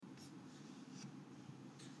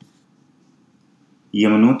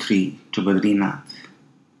Yamunotri to Badrinath,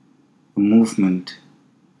 a movement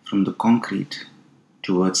from the concrete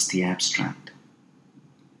towards the abstract.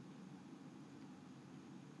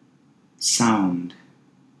 Sound,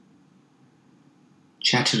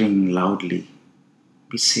 chattering loudly,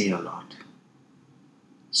 we say a lot.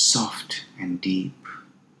 Soft and deep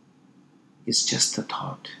is just the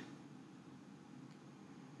thought.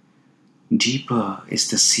 Deeper is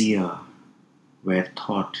the seer where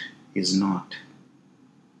thought is not.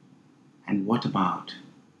 And what about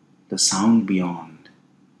the sound beyond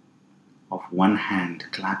of one hand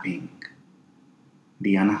clapping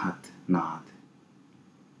the anahat nad?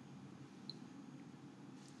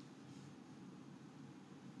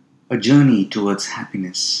 A journey towards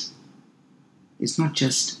happiness is not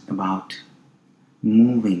just about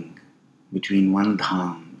moving between one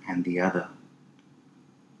dham and the other.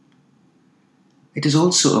 It is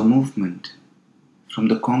also a movement from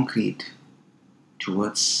the concrete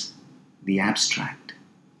towards the abstract.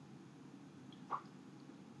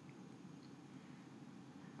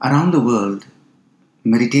 Around the world,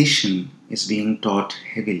 meditation is being taught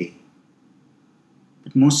heavily,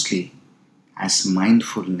 but mostly as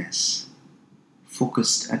mindfulness,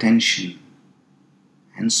 focused attention,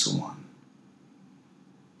 and so on.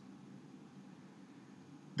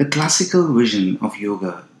 The classical vision of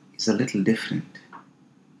yoga is a little different.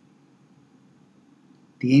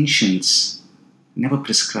 The ancients never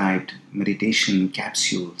prescribed meditation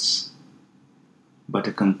capsules, but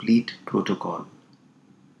a complete protocol.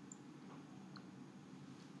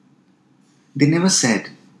 They never said,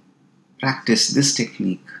 practice this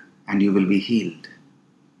technique and you will be healed.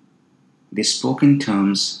 They spoke in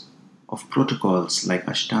terms of protocols like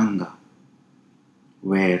Ashtanga,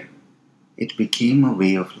 where it became a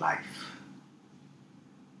way of life.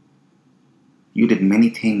 You did many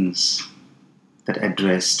things that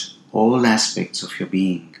addressed all aspects of your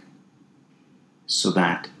being so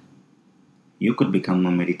that you could become a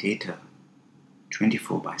meditator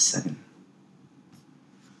 24/7.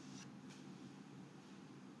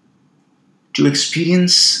 To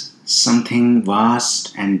experience something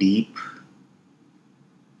vast and deep,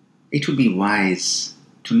 it would be wise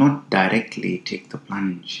to not directly take the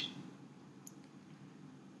plunge.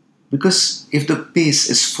 Because if the pace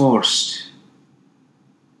is forced,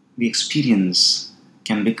 the experience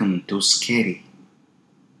can become too scary,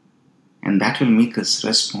 and that will make us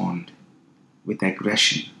respond with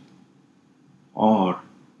aggression or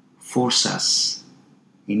force us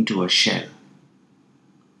into a shell.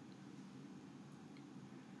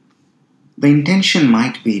 The intention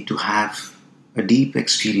might be to have a deep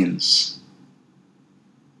experience,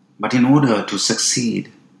 but in order to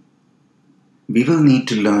succeed, we will need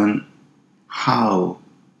to learn how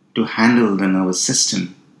to handle the nervous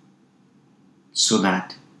system so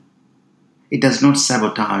that it does not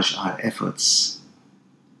sabotage our efforts.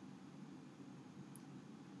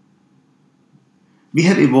 We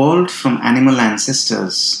have evolved from animal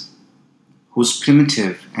ancestors whose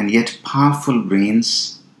primitive and yet powerful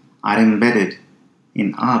brains are embedded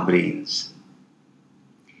in our brains.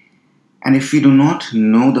 And if we do not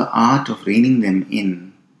know the art of reining them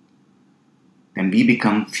in, then we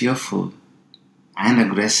become fearful and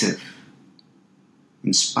aggressive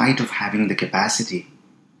in spite of having the capacity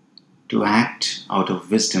to act out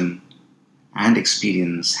of wisdom and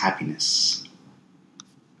experience happiness.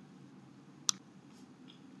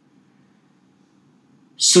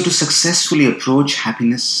 So to successfully approach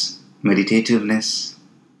happiness, meditativeness,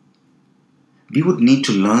 we would need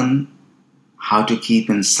to learn how to keep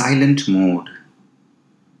in silent mode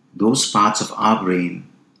those parts of our brain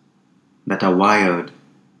that are wired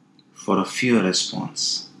for a fear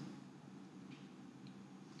response.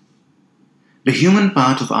 The human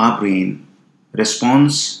part of our brain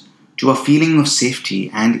responds to a feeling of safety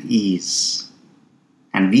and ease,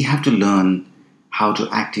 and we have to learn how to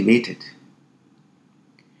activate it.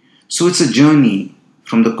 So it's a journey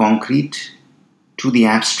from the concrete to the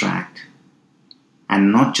abstract,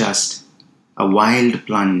 and not just a wild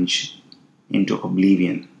plunge into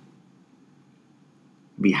oblivion.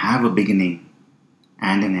 We have a beginning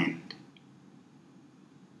and an end.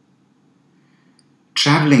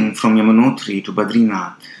 Traveling from Yamunotri to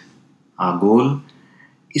Badrinath, our goal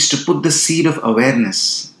is to put the seed of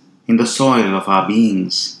awareness in the soil of our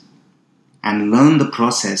beings and learn the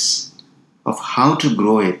process of how to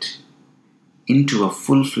grow it into a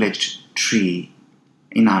full-fledged tree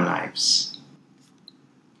in our lives.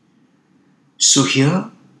 So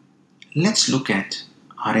here, let's look at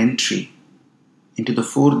our entry into the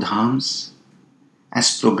 4 dhams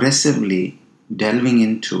as progressively delving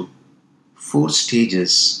into 4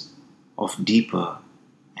 stages of deeper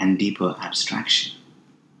and deeper abstraction.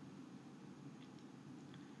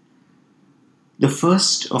 The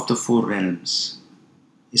first of the four realms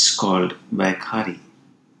is called Vaikhari.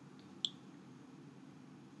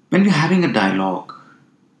 When we're having a dialogue,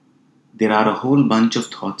 there are a whole bunch of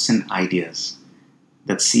thoughts and ideas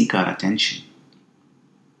that seek our attention.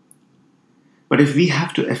 But if we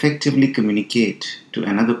have to effectively communicate to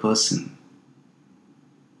another person,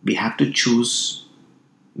 we have to choose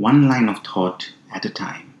one line of thought at a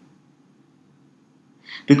time.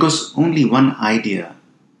 Because only one idea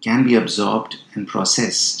can be absorbed and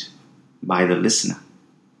processed by the listener.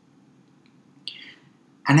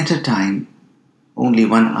 And at a time, only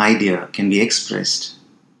one idea can be expressed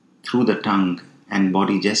through the tongue and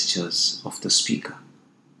body gestures of the speaker.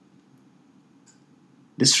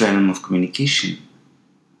 This realm of communication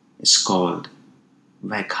is called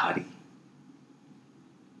Vaikhari.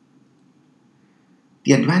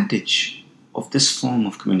 The advantage of this form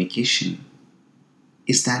of communication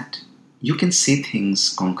is that you can say things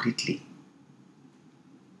concretely.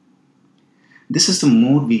 This is the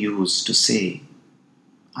mode we use to say,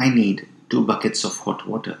 I need 2 buckets of hot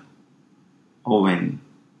water. Or when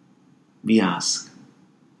we ask,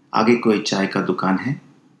 आगे कोई चाय का दुकान है?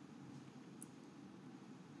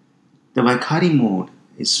 The Vaikhari mode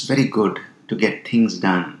is very good to get things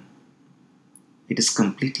done. It is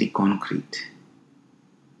completely concrete.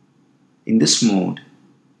 In this mode,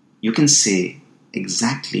 you can say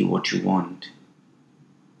exactly what you want.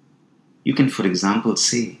 You can, for example,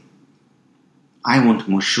 say, I want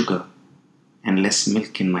more sugar and less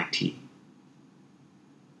milk in my tea.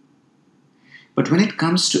 But when it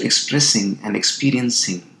comes to expressing and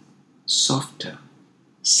experiencing softer,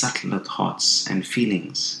 subtler thoughts and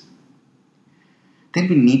feelings, then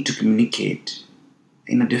we need to communicate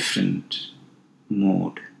in a different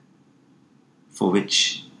mode, for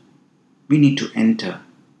which we need to enter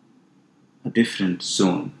a different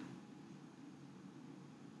zone.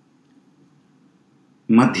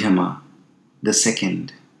 Madhyama, the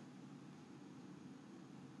second.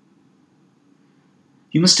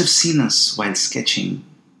 You must have seen us while sketching.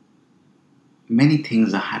 Many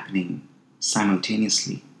things are happening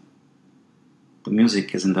simultaneously. The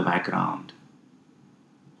music is in the background,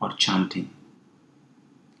 or chanting.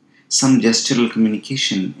 Some gestural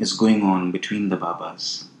communication is going on between the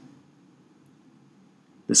Babas.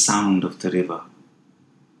 The sound of the river,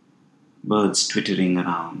 birds twittering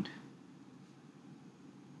around.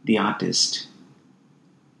 The artist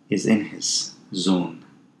is in his zone.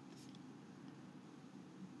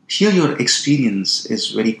 Here your experience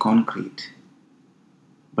is very concrete,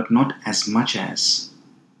 but not as much as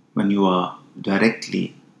when you are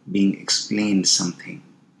directly being explained something.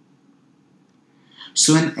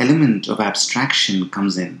 So an element of abstraction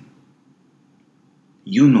comes in.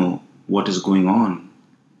 You know what is going on.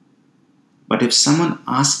 But if someone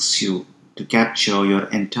asks you to capture your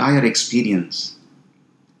entire experience,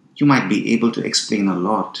 you might be able to explain a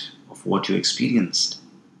lot of what you experienced,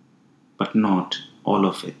 but not all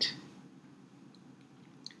of it.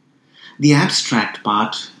 The abstract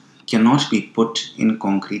part cannot be put in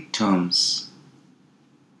concrete terms,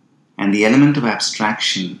 and the element of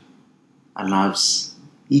abstraction allows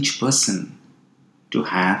each person to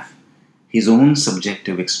have his own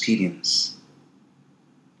subjective experience.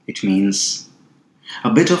 It means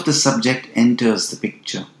a bit of the subject enters the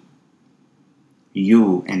picture.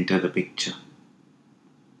 You enter the picture.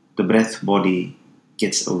 The breath body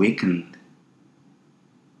gets awakened.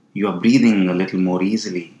 You are breathing a little more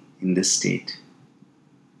easily in this state,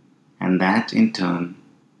 and that in turn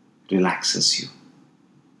relaxes you.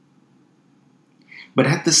 But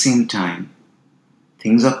at the same time,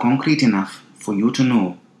 things are concrete enough for you to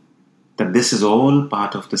know that this is all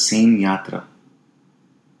part of the same yatra.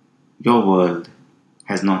 Your world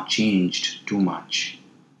has not changed too much.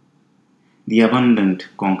 The abundant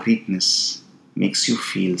concreteness makes you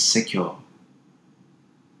feel secure,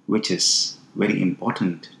 which is very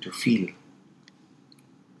important to feel.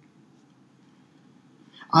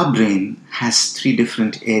 Our brain has 3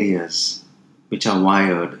 different areas which are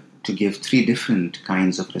wired to give 3 different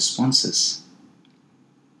kinds of responses.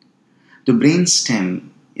 The brain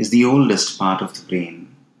stem is the oldest part of the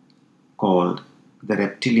brain, called the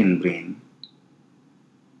reptilian brain.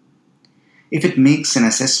 If it makes an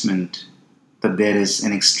assessment that there is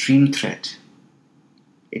an extreme threat,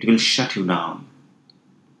 it will shut you down,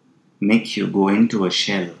 make you go into a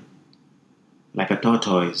shell like a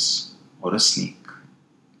tortoise or a snake.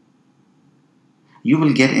 You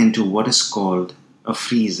will get into what is called a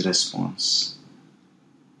freeze response.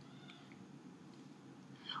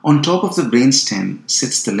 On top of the brainstem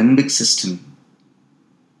sits the limbic system,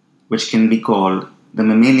 which can be called the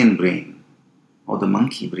mammalian brain or the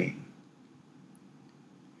monkey brain.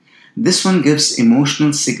 This one gives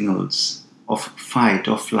emotional signals of fight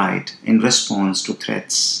or flight in response to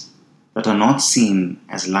threats that are not seen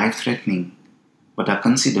as life-threatening but are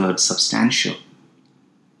considered substantial.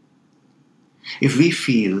 If we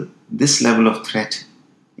feel this level of threat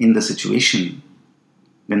in the situation,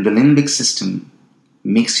 then the limbic system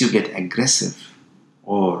makes you get aggressive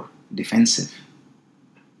or defensive,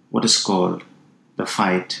 what is called the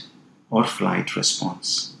fight or flight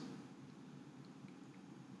response.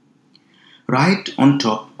 Right on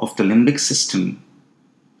top of the limbic system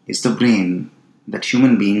is the brain that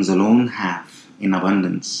human beings alone have in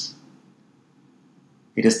abundance.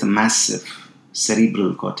 It is the massive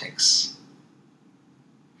cerebral cortex.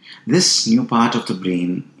 This new part of the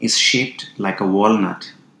brain is shaped like a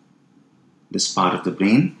walnut. This part of the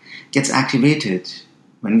brain gets activated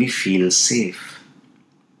when we feel safe.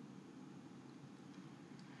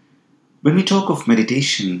 When we talk of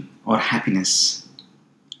meditation or happiness,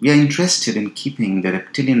 we are interested in keeping the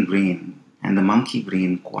reptilian brain and the monkey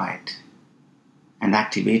brain quiet and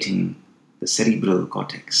activating the cerebral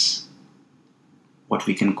cortex, what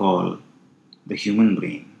we can call the human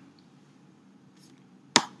brain.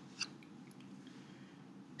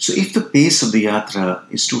 So if the pace of the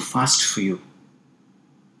yatra is too fast for you,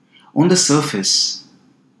 on the surface,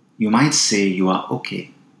 you might say you are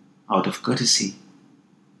okay out of courtesy.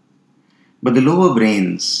 But the lower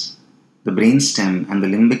brains, the brainstem and the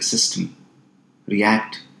limbic system,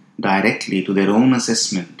 react directly to their own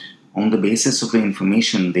assessment on the basis of the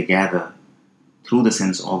information they gather through the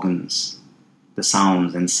sense organs, the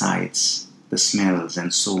sounds and sights, the smells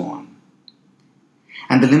and so on.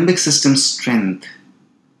 And the limbic system's strength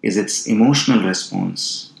is its emotional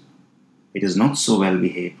response. It is not so well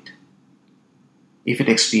behaved. If it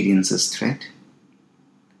experiences threat,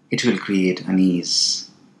 it will create unease,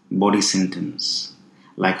 body symptoms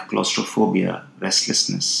like claustrophobia,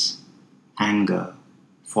 restlessness, anger,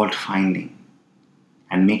 fault finding,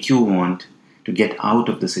 and make you want to get out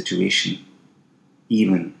of the situation,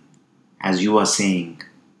 even as you are saying,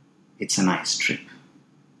 it's a nice trip.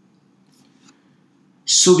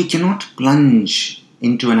 So we cannot plunge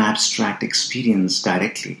into an abstract experience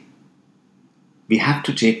directly. We have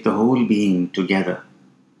to take the whole being together.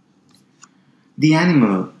 The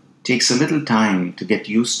animal takes a little time to get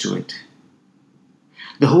used to it.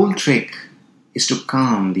 The whole trick is to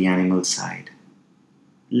calm the animal side.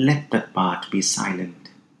 Let that part be silent.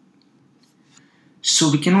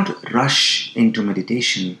 So we cannot rush into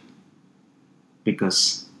meditation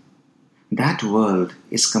because that world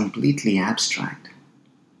is completely abstract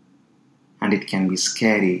and it can be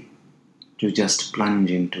scary to just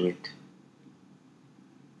plunge into it.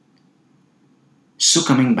 So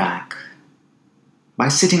coming back, by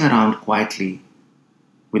sitting around quietly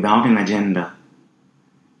without an agenda,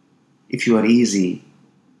 if you are easy,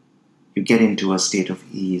 you get into a state of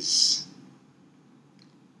ease.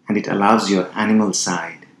 And it allows your animal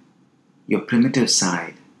side, your primitive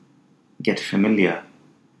side, get familiar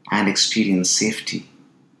and experience safety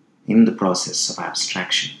in the process of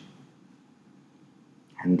abstraction.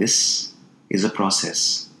 And this is a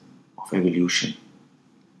process of evolution.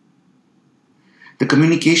 The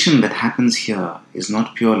communication that happens here is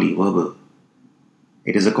not purely verbal.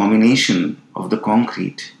 It is a combination of the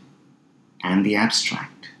concrete and the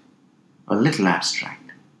abstract, a little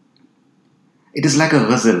abstract. It is like a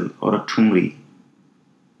ghazal or a thumri.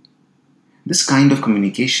 This kind of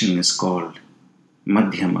communication is called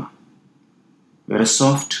madhyama, where a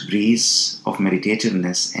soft breeze of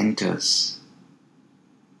meditativeness enters.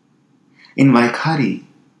 In Vaikhari,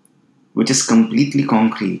 which is completely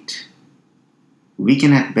concrete, we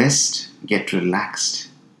can at best get relaxed.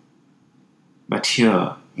 But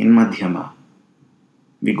here in Madhyama,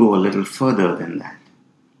 we go a little further than that.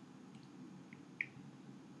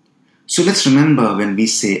 So let's remember when we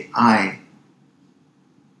say I,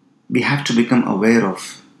 we have to become aware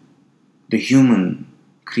of the human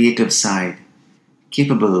creative side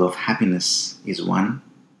capable of happiness is one.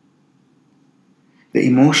 The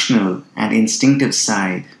emotional and instinctive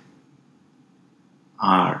side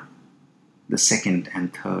are the second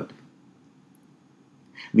and third.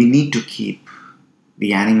 We need to keep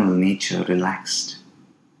the animal nature relaxed,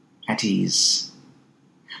 at ease,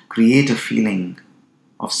 create a feeling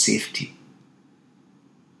of safety.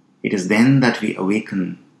 It is then that we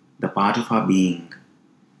awaken the part of our being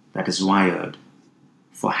that is wired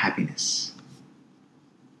for happiness.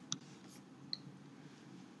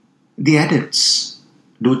 The adepts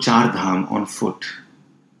do Char Dham on foot,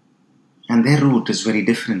 and their route is very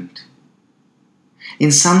different.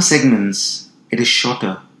 In some segments, it is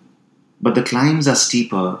shorter, but the climbs are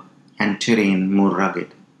steeper and terrain more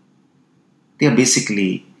rugged. They are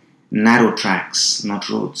basically narrow tracks, not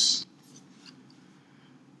roads.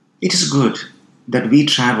 It is good that we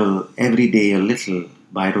travel every day a little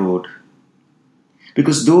by road,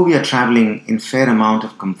 because though we are traveling in fair amount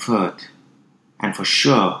of comfort and for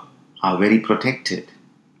sure are very protected,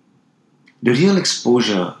 the real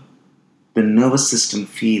exposure the nervous system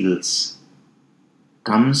feels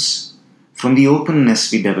comes from the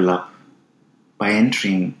openness we develop by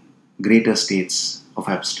entering greater states of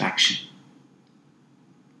abstraction.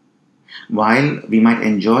 While we might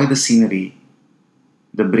enjoy the scenery,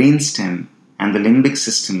 the brainstem and the limbic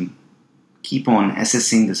system keep on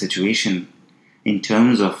assessing the situation in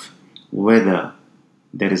terms of whether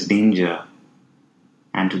there is danger,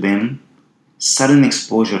 and to them, sudden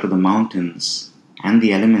exposure to the mountains and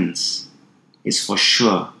the elements is for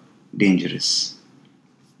sure dangerous.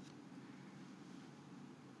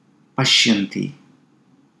 Pashyanti,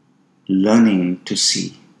 learning to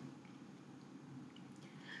see.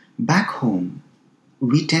 Back home,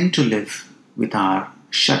 we tend to live with our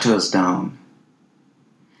shutters down,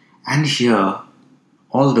 and here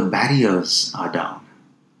all the barriers are down.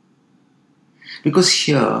 Because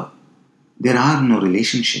here there are no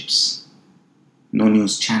relationships, no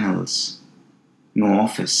news channels, no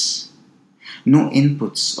office, no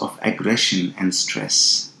inputs of aggression and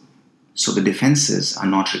stress, so the defenses are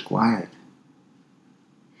not required.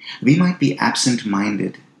 We might be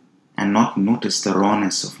absent-minded and not notice the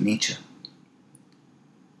rawness of nature,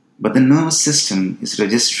 but the nervous system is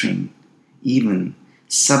registering even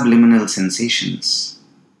subliminal sensations.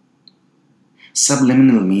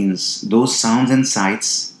 Subliminal means those sounds and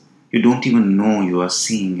sights you don't even know you are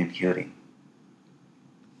seeing and hearing.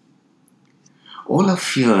 All our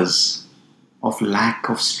fears of lack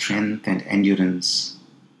of strength and endurance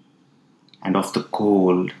and of the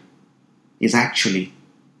cold is actually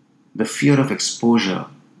the fear of exposure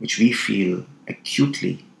which we feel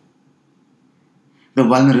acutely. The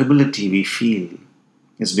vulnerability we feel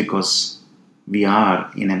is because we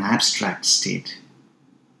are in an abstract state.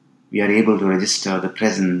 We are able to register the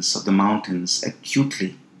presence of the mountains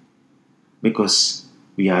acutely because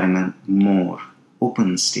we are in a more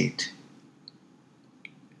open state.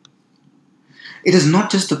 It is not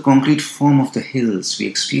just the concrete form of the hills we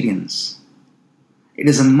experience. It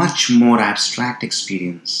is a much more abstract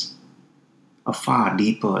experience, a far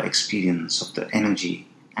deeper experience of the energy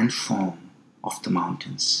and form of the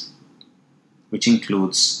mountains, which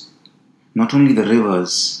includes not only the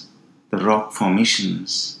rivers, the rock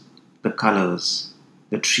formations, the colors,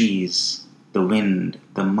 the trees, the wind,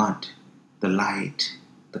 the mud, the light,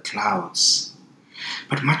 the clouds,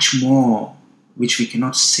 but much more which we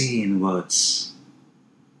cannot say in words.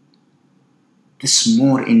 This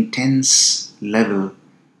more intense level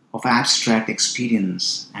of abstract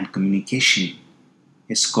experience and communication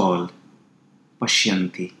is called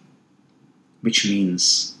Pashyanti, which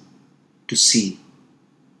means to see.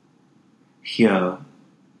 Here,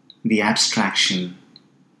 the abstraction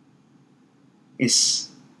is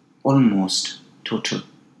almost total.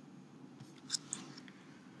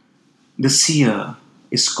 The seer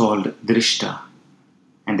is called Drishta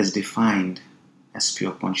and is defined as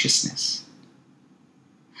pure consciousness.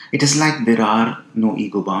 It is like there are no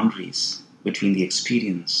ego boundaries between the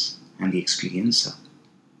experience and the experiencer.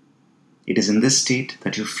 It is in this state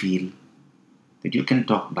that you feel that you can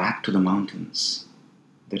talk back to the mountains,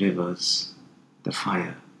 the rivers, the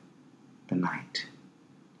fire, the night.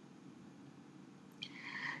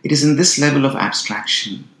 It is in this level of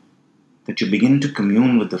abstraction that you begin to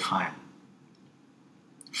commune with the fire.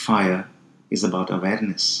 Fire is about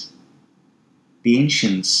awareness. The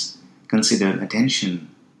ancients considered attention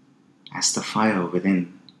as the fire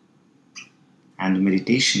within, and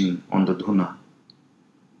meditation on the dhuna.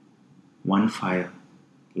 One fire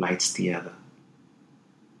lights the other.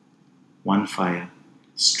 One fire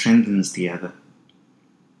strengthens the other.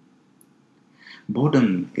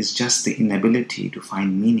 Boredom is just the inability to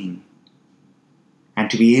find meaning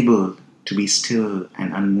and to be able to be still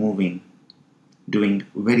and unmoving, doing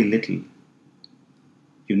very little.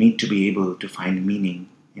 You need to be able to find meaning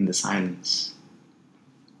in the silence.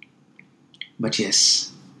 But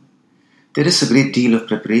yes, there is a great deal of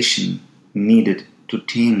preparation needed to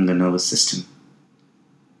tame the nervous system,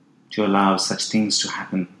 to allow such things to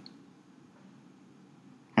happen.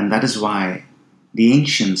 And that is why the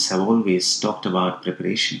ancients have always talked about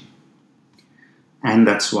preparation. And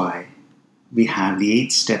that's why we have the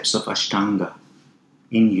 8 steps of Ashtanga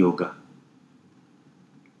in yoga.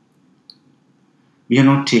 We are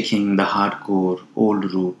not taking the hardcore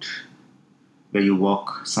old route where you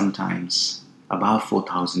walk sometimes above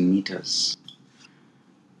 4,000 meters.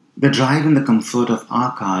 The drive and the comfort of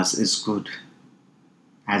our cars is good,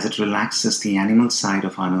 as it relaxes the animal side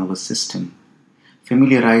of our nervous system,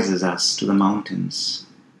 familiarizes us to the mountains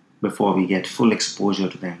before we get full exposure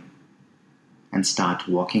to them and start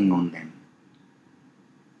walking on them.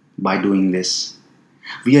 By doing this,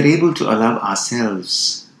 we are able to allow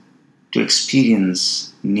ourselves to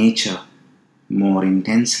experience nature more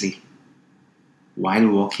intensely while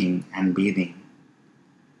walking and bathing.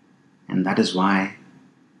 And that is why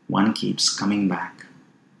one keeps coming back,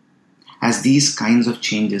 as these kinds of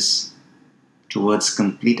changes towards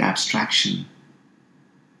complete abstraction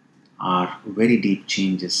are very deep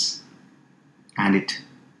changes, and it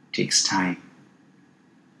takes time.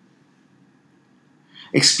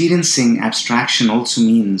 Experiencing abstraction also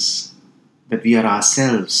means that we are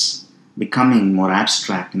ourselves becoming more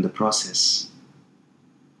abstract in the process.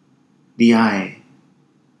 The I,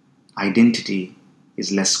 identity,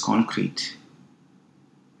 is less concrete.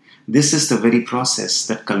 This is the very process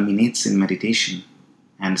that culminates in meditation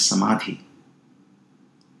and samadhi,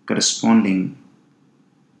 corresponding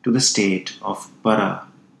to the state of para,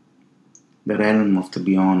 the realm of the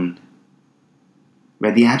beyond,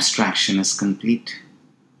 where the abstraction is complete,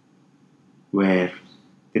 where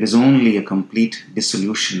there is only a complete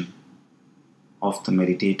dissolution of the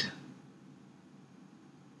meditator.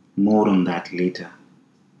 More on that later.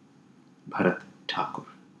 Bharat Thakur.